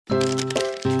Hi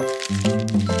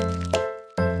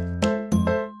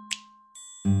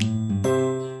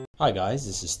guys,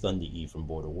 this is Thunder E from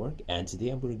Booredatwork, and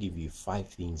today I'm going to give you 5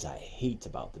 things I hate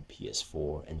about the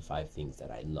PS4 and 5 things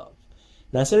that I love.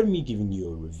 Now, instead of me giving you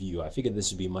a review, I figured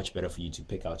this would be much better for you to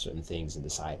pick out certain things and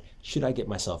decide, should I get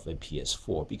myself a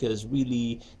PS4? Because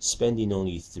really, spending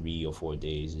only 3 or 4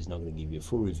 days is not going to give you a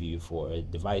full review for a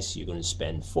device you're going to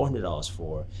spend $400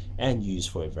 for and use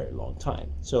for a very long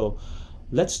time. So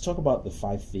let's talk about the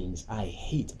 5 things I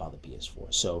hate about the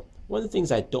PS4. So one of the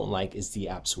things I don't like is the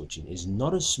app switching. It's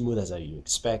not as smooth as you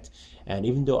expect, and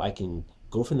even though I can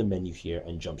go from the menu here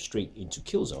and jump straight into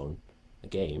Killzone, a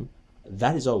game,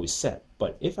 that is always set.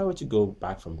 But if I were to go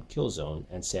back from Killzone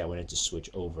and say I wanted to switch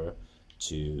over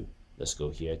to, let's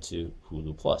go here to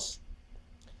Hulu Plus,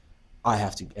 I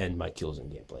have to end my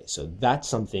Killzone gameplay. So that's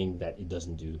something that it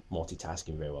doesn't do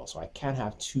multitasking very well. So I can't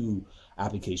have 2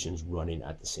 applications running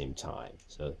at the same time.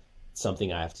 So it's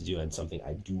something I have to do and something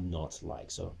I do not like.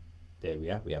 So there we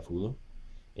have Hulu,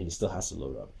 and it still has to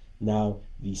load up. Now,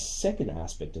 the second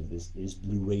aspect of this is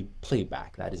Blu-ray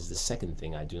playback. That is the second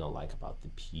thing I do not like about the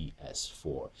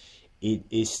PS4. It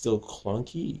is still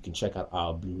clunky. You can check out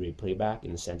our Blu-ray playback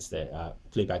in the sense that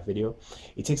playback video.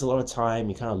 It takes a lot of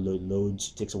time. It kind of loads.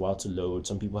 It takes a while to load.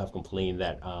 Some people have complained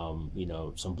that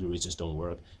some Blu-rays just don't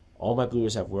work. All my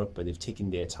Blu-rays have worked, but they've taken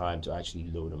their time to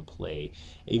actually load and play.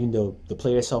 Even though the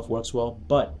player itself works well,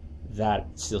 but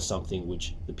that's still something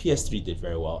which the PS3 did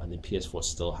very well and the PS4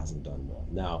 still hasn't done well.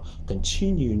 Now,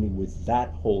 continuing with that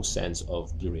whole sense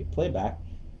of Blu-ray playback,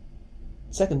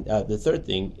 the third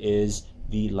thing is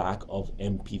the lack of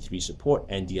MP3 support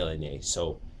and DLNA.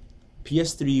 So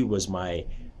PS3 was my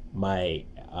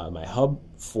hub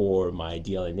for my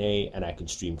DLNA, and I can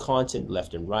stream content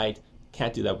left and right.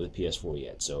 Can't do that with the PS4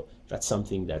 yet, so that's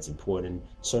something that's important.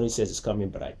 Sony says it's coming,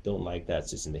 but I don't like that.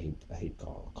 It's just in the hate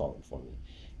column for me.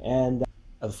 And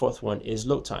the fourth one is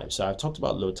load time. So I've talked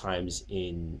about load times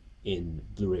in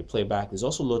Blu-ray playback. There's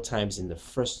also load times in the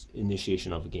first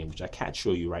initiation of a game, which I can't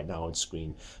show you right now on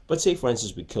screen. But say, for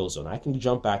instance, with Killzone, I can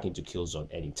jump back into Killzone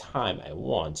anytime I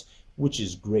want, which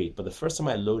is great. But the first time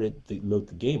I load the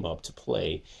game up to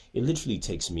play, it literally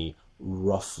takes me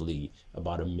roughly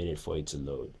about a minute for it to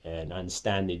load. And I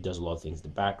understand it does a lot of things in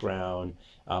the background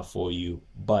for you,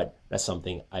 but that's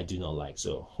something I do not like.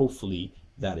 So hopefully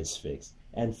that is fixed.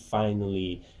 And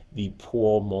finally, the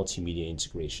poor multimedia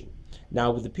integration.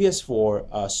 Now, with the PS4,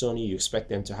 Sony, you expect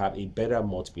them to have a better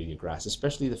multimedia grasp,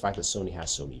 especially the fact that Sony has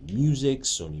Sony Music,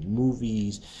 Sony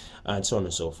Movies, and so on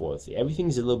and so forth. Everything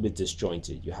is a little bit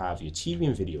disjointed. You have your TV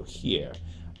and video here,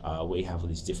 where you have all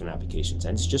these different applications,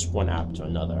 and it's just one app to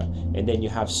another. And then you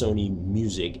have Sony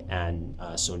Music and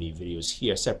Sony Videos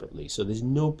here separately. So there's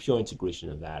no pure integration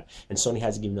of that. And Sony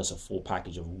hasn't given us a full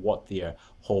package of what their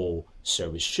whole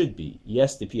service should be.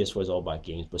 Yes, the PS4 is all about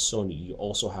games, but Sony, you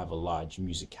also have a large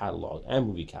music catalog and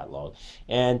movie catalog,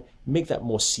 and make that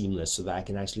more seamless so that I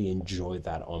can actually enjoy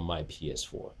that on my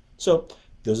PS4. So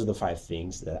those are the 5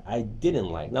 things that I didn't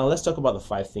like. Now let's talk about the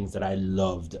 5 things that I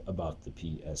loved about the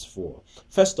PS4.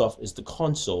 First off is the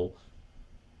console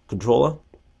controller,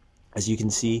 as you can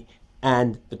see,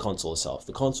 and the console itself.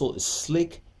 The console is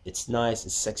slick, it's nice,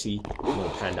 it's sexy. I'm going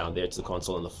to pan down there to the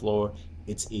console on the floor.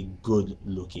 It's a good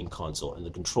looking console, and the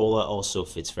controller also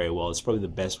fits very well. It's probably the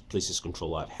best PlayStation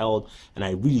controller I've held, and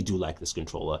I really do like this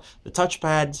controller. The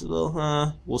touchpad's a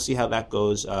little, we'll see how that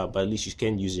goes, but at least you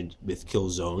can use it with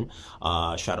Killzone,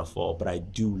 Shadowfall. But I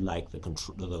do like the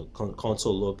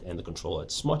console look and the controller.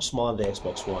 It's much smaller than the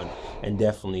Xbox One, and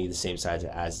definitely the same size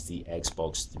as the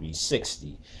Xbox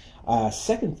 360.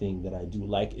 Second thing that I do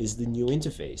like is the new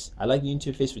interface. I like the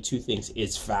interface for 2 things.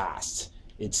 It's fast.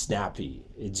 It's snappy.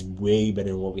 It's way better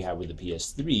than what we have with the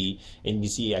PS3. And you can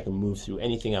see I can move through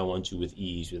anything I want to with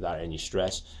ease without any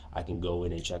stress. I can go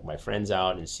in and check my friends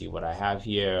out and see what I have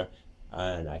here.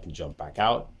 And I can jump back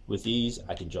out with ease.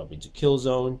 I can jump into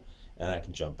Killzone, and I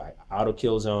can jump back out of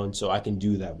Killzone. So I can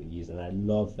do that with ease. And I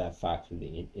love that fact for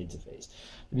the interface.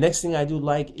 The next thing I do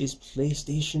like is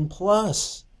PlayStation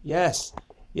Plus.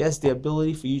 Yes, the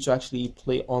ability for you to actually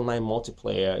play online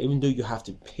multiplayer, even though you have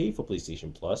to pay for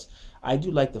PlayStation Plus. I do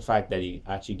like the fact that it's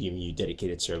actually giving you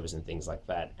dedicated service and things like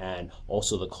that. And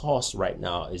also the cost right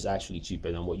now is actually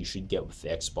cheaper than what you should get with the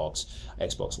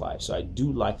Xbox Live. So I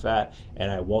do like that, and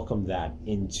I welcome that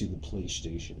into the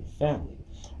PlayStation family.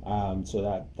 So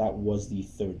that was the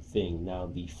third thing. Now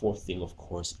the fourth thing, of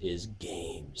course, is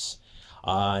games.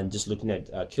 And just looking at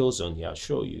Killzone here, I'll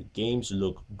show you. Games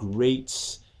look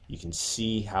great. You can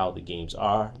see how the games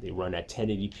are. They run at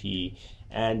 1080p,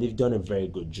 and they've done a very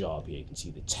good job here. You can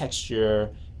see the texture.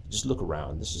 Just look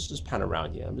around. Just pan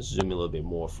around here. I'm just zooming a little bit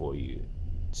more for you.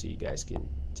 so you guys can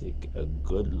take a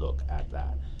good look at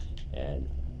that. And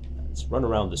let's run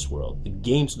around this world. The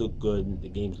games look good, the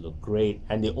games look great,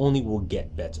 and they only will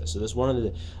get better. So that's one of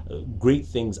the great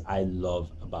things I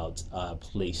love about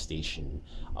PlayStation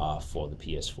for the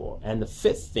PS4. And the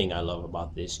fifth thing I love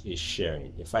about this is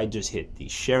sharing. If I just hit the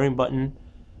sharing button,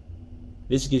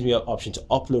 this gives me an option to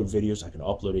upload videos. I can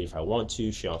upload it if I want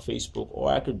to, share on Facebook,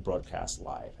 or I could broadcast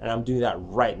live. And I'm doing that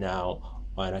right now.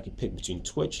 And I can pick between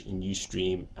Twitch and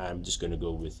Ustream. I'm just going to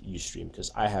go with Ustream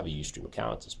because I have a Ustream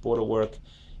account. It's Borderwork,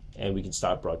 and we can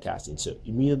start broadcasting. So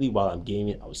immediately while I'm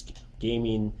gaming, I was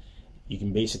gaming. You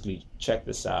can basically check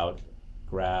this out,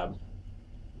 grab,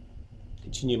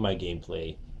 continue my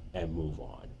gameplay, and move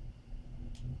on.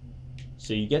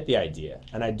 So you get the idea,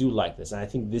 and I do like this, and I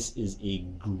think this is a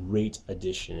great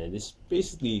addition, and this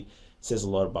basically says a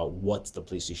lot about what the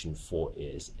PlayStation 4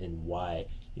 is and why,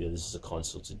 you know, this is a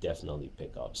console to definitely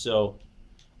pick up. So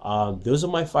those are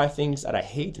my 5 things that I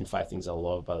hate and 5 things I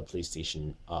love about the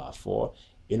PlayStation 4.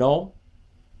 In all,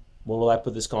 when will I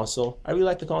put this console? I really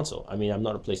like the console. I mean, I'm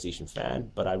not a PlayStation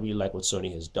fan, but I really like what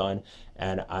Sony has done,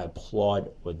 and I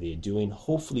applaud what they're doing.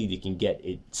 Hopefully they can get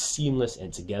it seamless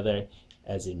and together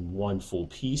as in one full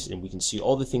piece, and we can see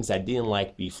all the things I didn't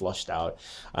like be flushed out.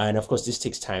 And of course, this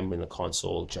takes time in the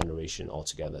console generation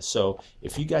altogether. So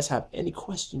if you guys have any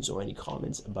questions or any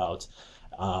comments about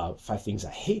 5 things I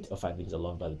hate or 5 things I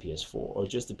love about the PS4, or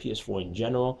just the PS4 in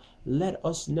general, let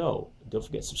us know. Don't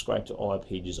forget to subscribe to all our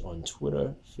pages on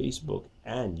Twitter, Facebook,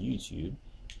 and YouTube.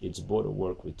 It's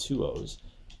Borderwork with 2 O's.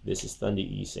 This is Thunder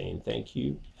E saying thank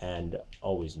you, and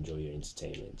always enjoy your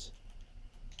entertainment.